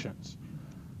 coefficients.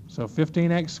 So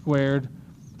 15x squared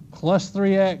plus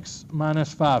 3x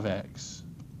minus 5x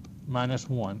minus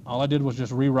 1. All I did was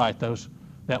just rewrite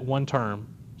that one term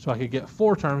so I could get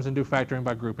 4 terms and do factoring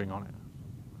by grouping on it.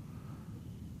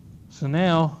 So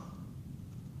now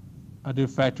I do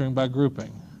factoring by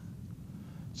grouping.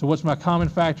 So what's my common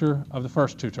factor of the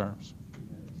first 2 terms?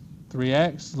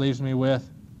 3x leaves me with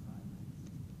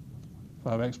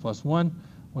 5x plus 1.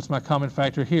 What's my common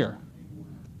factor here?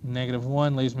 Negative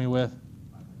 1 leaves me with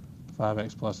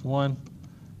 5x plus 1.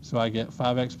 So I get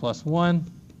 5x plus 1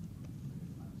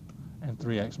 and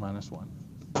 3x minus 1.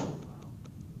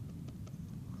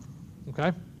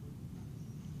 Okay?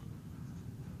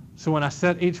 So when I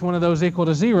set each one of those equal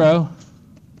to 0,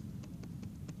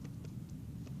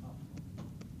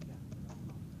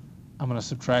 I'm going to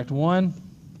subtract 1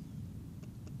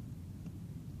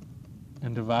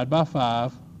 and divide by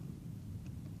 5.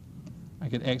 I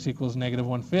get x equals negative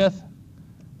 1/5.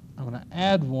 I'm going to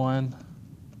add 1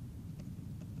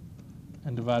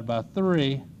 and divide by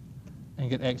 3 and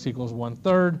get x equals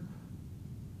 1/3.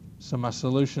 So my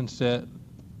solution set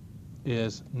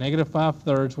is negative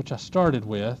 5/3, which I started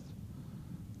with,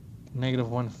 negative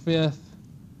 1/5,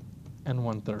 and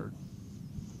 1/3.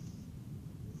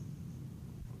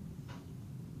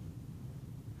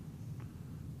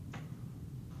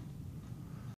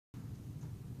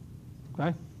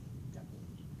 Okay?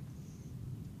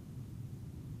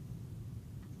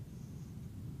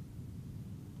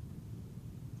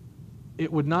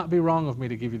 It would not be wrong of me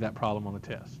to give you that problem on the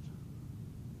test.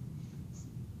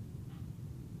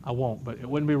 I won't, but it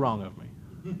wouldn't be wrong of me.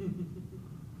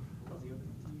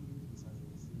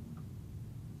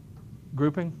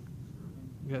 Grouping?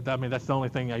 Yeah, I mean, that's the only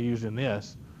thing I use in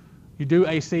this. You do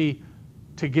AC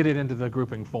to get it into the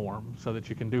grouping form so that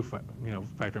you can do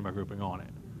factoring by grouping on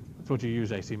it. That's what you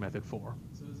use AC method for.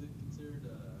 So is it considered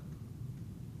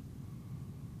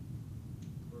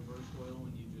reverse FOIL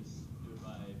when you just do it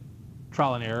by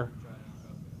Trial and error. trying out?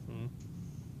 Okay. Mhm.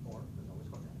 Or there's always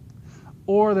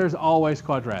Or there's always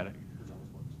quadratic, quadratic, which always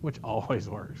works. which always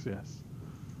works, yes.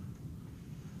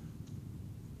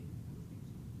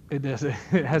 It does.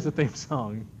 It has a theme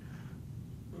song.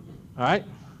 All right.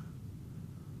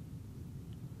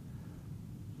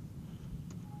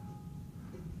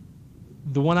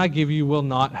 The one I give you will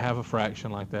not have a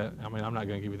fraction like that. I mean, I'm not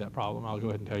going to give you that problem. I'll go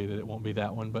ahead and tell you that it won't be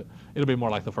that one, but it'll be more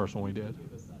like the first one we did.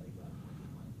 Give us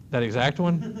that exact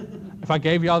one. That exact one? If I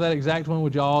gave y'all that exact one,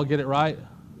 would y'all get it right?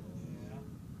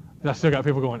 I still got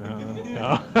people going,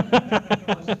 no. But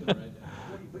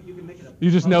you can make it a.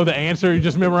 You just know the answer. You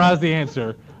just memorize the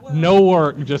answer. No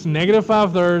work. Just negative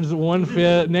 5/3,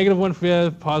 1/5, negative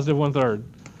 1/5, positive 1/3. Well, you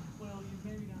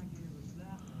maybe not give us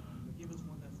that one, but give us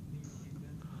one that's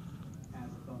even. As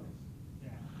a bonus,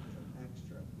 Yeah.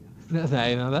 extra,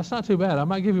 yeah. No, that's not too bad. I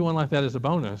might give you one like that as a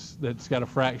bonus that's got a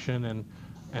fraction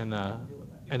and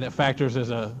that factors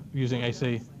as a using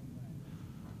AC.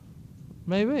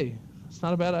 Maybe. It's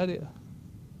not a bad idea.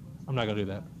 I'm not going to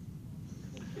do that.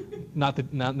 Now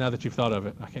that you've thought of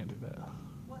it, I can't do that.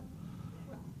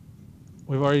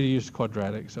 We've already used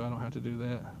quadratic, so I don't have to do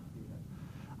that.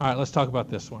 All right, let's talk about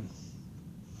this one.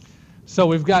 So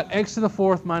we've got x to the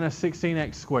fourth minus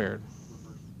 16x squared.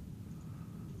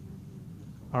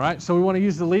 All right, so we want to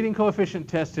use the leading coefficient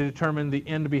test to determine the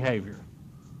end behavior.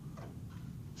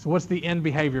 So what's the end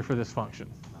behavior for this function?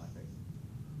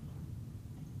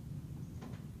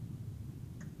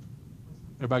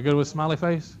 Everybody good with smiley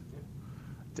face?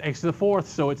 It's x to the fourth,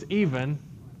 so it's even.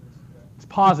 It's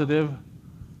positive,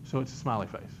 so it's a smiley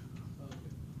face. It's a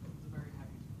very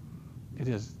happy. It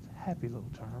is a happy little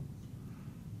term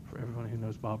for everyone who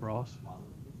knows Bob Ross.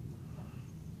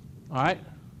 All right,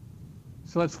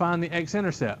 so let's find the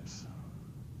x-intercepts.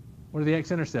 What are the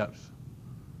x-intercepts?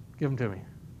 Give them to me.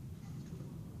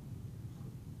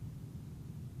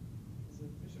 Is there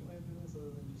an efficient way of doing this other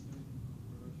than just doing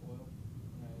reverse FOIL?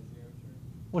 Zero, sure.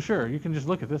 Well, sure, you can just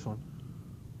look at this one.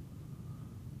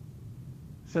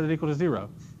 Set it equal to 0.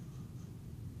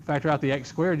 Factor out the x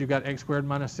squared, you've got x squared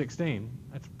minus 16.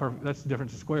 That's perfect. That's the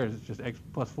difference of squares. It's just x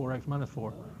plus 4, x minus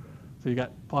 4. So you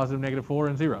got positive, negative 4,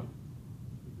 and 0.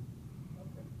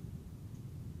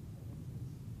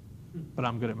 But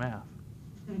I'm good at math.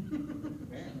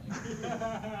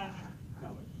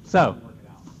 So, Work it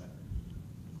out better.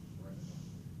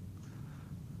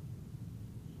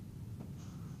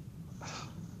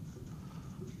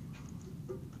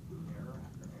 Error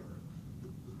after error.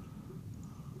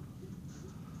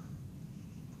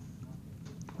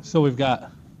 so we've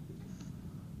got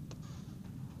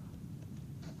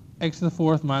x to the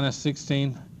fourth minus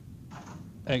 16x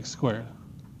squared.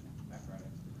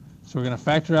 So we're going to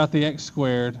factor out the x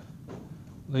squared.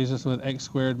 Leaves us with x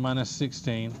squared minus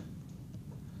 16.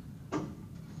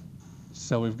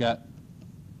 So we've got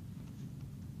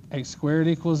x squared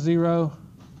equals 0,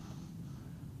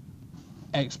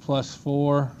 x plus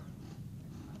 4,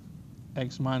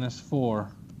 x minus 4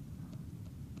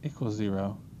 equals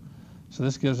 0. So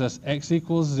this gives us x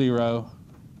equals 0,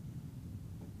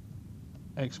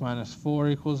 x minus 4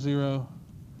 equals 0,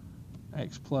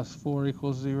 x plus 4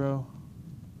 equals 0.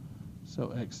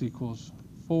 So x equals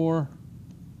 4,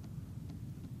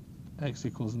 x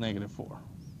equals negative 4.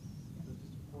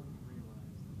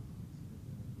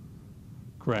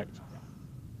 Correct.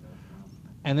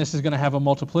 And this is going to have a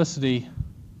multiplicity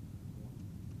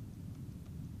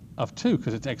of 2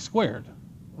 because it's x squared,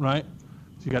 right?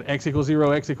 So you got x equals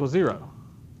 0, x equals 0.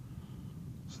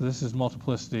 So this is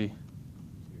multiplicity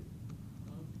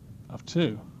of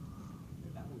 2.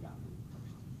 That one got me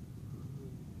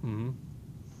first. Mm-hmm.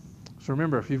 So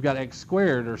remember, if you've got x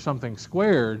squared or something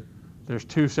squared, there's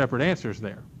 2 separate answers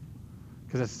there.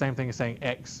 Because that's the same thing as saying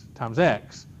x times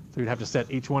x. So you'd have to set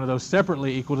each one of those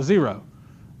separately equal to 0.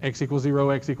 X equals 0,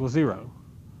 x equals 0.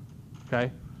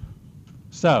 Okay?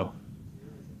 So,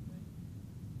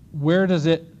 where does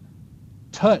it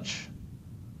touch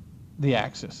the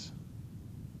axis?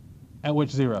 At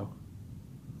which 0?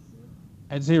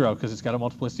 At 0, because it's got a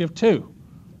multiplicity of 2.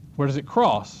 Where does it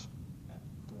cross?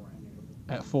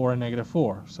 At 4 and negative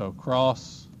 4. So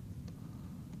cross,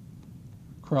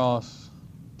 cross,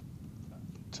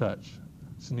 touch.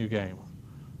 It's a new game.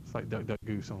 It's like Duck, Duck,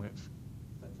 Goose, only it's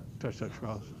touch, touch,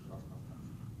 cross.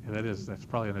 Yeah, that's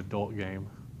probably an adult game.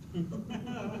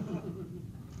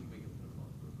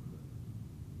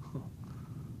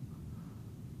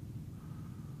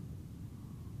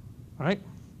 All right.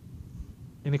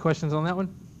 Any questions on that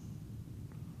one?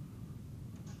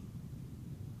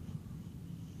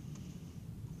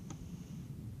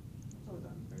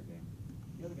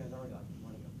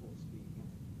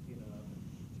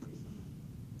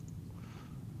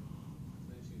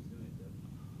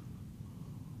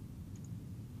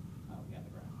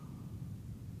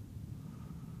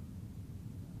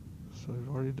 So we've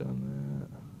already done that.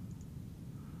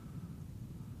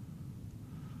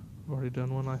 We've already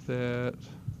done one like that.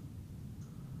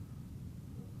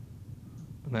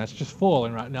 And that's just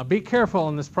foiling right now. Be careful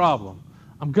on this problem.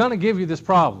 I'm going to give you this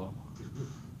problem.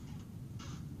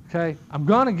 Okay? I'm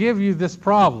going to give you this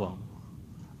problem.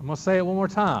 I'm going to say it one more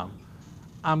time.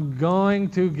 I'm going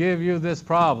to give you this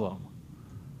problem.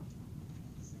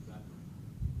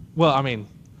 Well, I mean,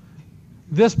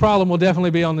 this problem will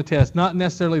definitely be on the test, not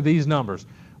necessarily these numbers,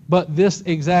 but this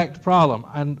exact problem.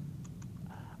 And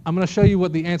I'm going to show you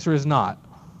what the answer is not.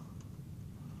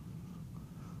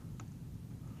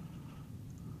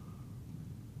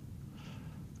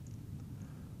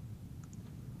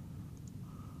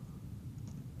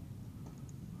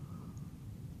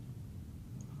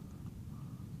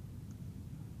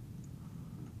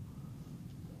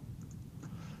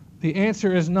 The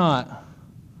answer is not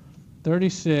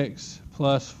 36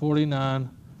 plus 49i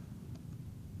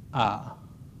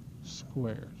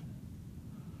squared.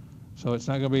 So it's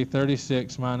not going to be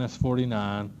 36 minus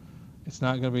 49. It's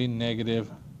not going to be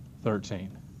negative 13.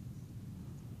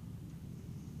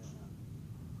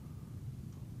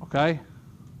 Okay?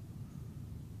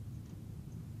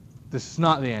 This is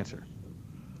not the answer.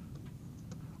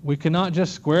 We cannot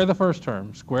just square the first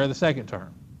term, square the second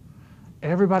term.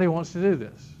 Everybody wants to do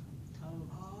this.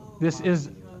 This is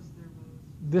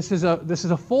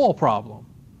a full problem.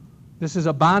 This is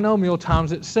a binomial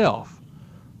times itself.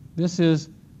 This is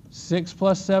 6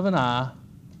 plus 7i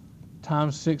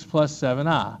times 6 plus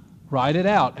 7i. Write it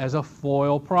out as a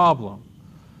FOIL problem.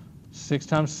 6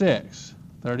 times 6,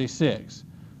 36.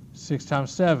 6 times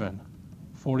 7,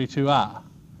 42i.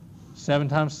 7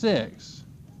 times 6,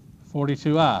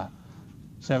 42i.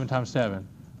 7 times 7.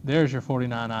 There's your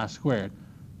 49i squared.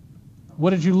 What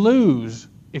did you lose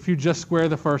if you just square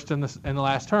the first and the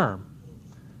last term?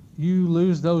 You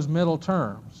lose those middle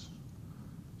terms.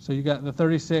 So you got the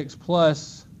 36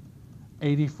 plus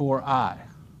 84i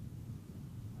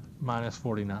minus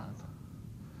 49.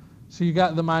 So you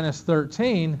got the minus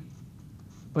 13,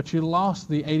 but you lost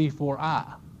the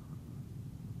 84i.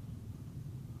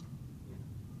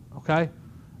 Okay?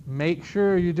 Make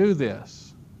sure you do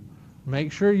this.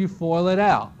 Make sure you FOIL it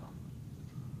out.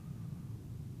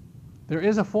 There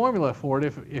is a formula for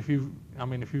it if you're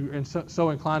so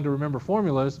inclined to remember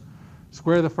formulas.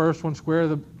 Square the first one, square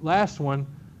the last one,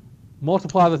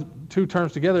 multiply the two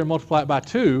terms together and multiply it by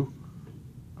 2.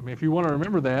 I mean, if you want to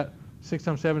remember that, 6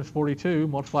 times 7 is 42.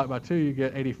 Multiply it by 2, you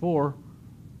get 84.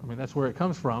 I mean, that's where it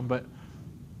comes from. But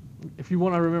if you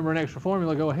want to remember an extra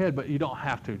formula, go ahead, but you don't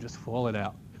have to. Just FOIL it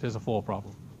out. It is a FOIL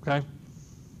problem. Okay?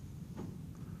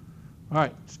 All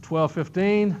right, it's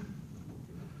 12:15.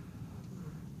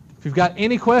 If you've got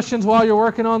any questions while you're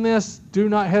working on this, do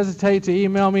not hesitate to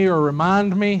email me or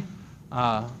remind me.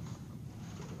 I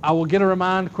will get a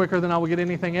remind quicker than I will get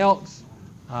anything else.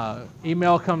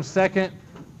 Email comes second.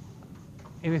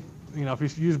 If you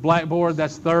use Blackboard,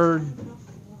 that's third.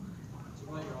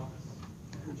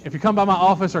 If you come by my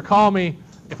office or call me,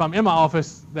 if I'm in my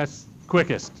office, that's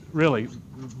quickest, really,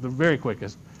 the very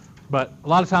quickest. But a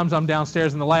lot of times I'm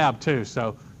downstairs in the lab too,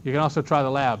 so you can also try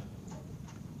the lab.